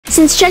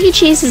Since Chuck E.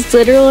 Cheese is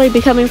literally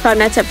becoming Five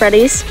Nights at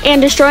Freddy's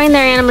and destroying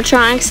their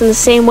animatronics in the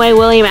same way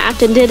William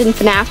Afton did in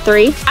FNAF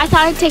 3, I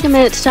thought I'd take a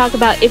minute to talk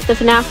about if the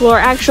FNAF lore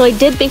actually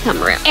did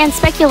become real, and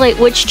speculate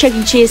which Chuck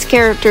E. Cheese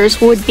characters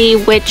would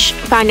be which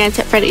Five Nights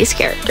at Freddy's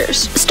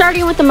characters.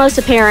 Starting with the most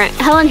apparent,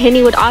 Helen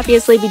Henny would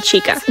obviously be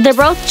Chica. They're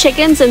both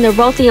chickens and they're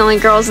both the only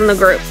girls in the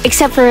group,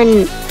 except for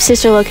in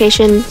Sister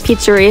Location,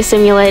 Pizzeria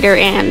Simulator,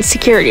 and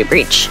Security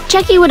Breach.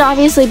 Chucky would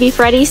obviously be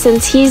Freddy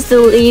since he's the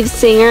lead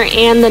singer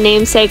and the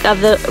namesake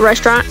of the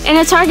restaurant, and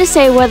it's hard to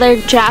say whether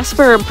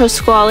Jasper or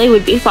Pasquale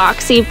would be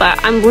Foxy,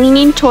 but I'm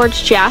leaning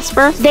towards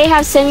Jasper. They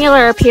have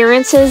similar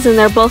appearances and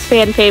they're both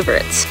fan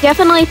favorites.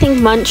 Definitely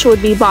think Munch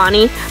would be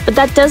Bonnie, but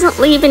that doesn't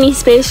leave any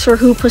space for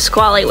who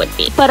Pasquale would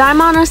be. But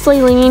I'm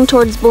honestly leaning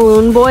towards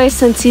Balloon Boy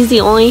since he's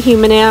the only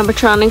human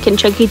animatronic in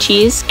Chuck E.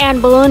 Cheese,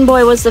 and Balloon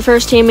Boy was the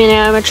first human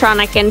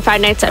animatronic in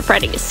Five Nights at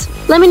Freddy's.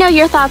 Let me know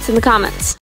your thoughts in the comments.